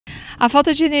A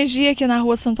falta de energia aqui na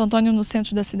rua Santo Antônio, no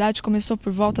centro da cidade, começou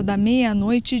por volta da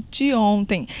meia-noite de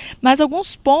ontem. Mas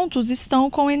alguns pontos estão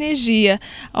com energia.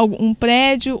 Um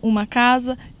prédio, uma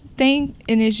casa tem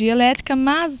energia elétrica,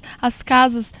 mas as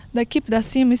casas daqui para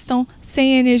cima estão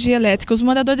sem energia elétrica. Os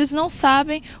moradores não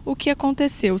sabem o que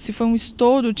aconteceu, se foi um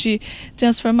estouro de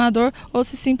transformador ou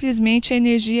se simplesmente a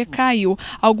energia caiu.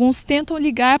 Alguns tentam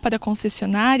ligar para a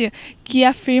concessionária, que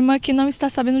afirma que não está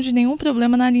sabendo de nenhum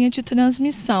problema na linha de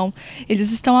transmissão.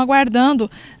 Eles estão aguardando,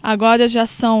 agora já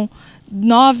são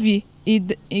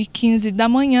 9h15 da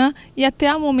manhã e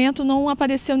até o momento não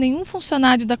apareceu nenhum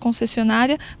funcionário da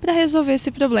concessionária para resolver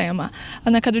esse problema.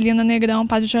 Ana Carolina Negrão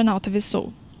para o Jornal TV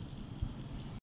Sul.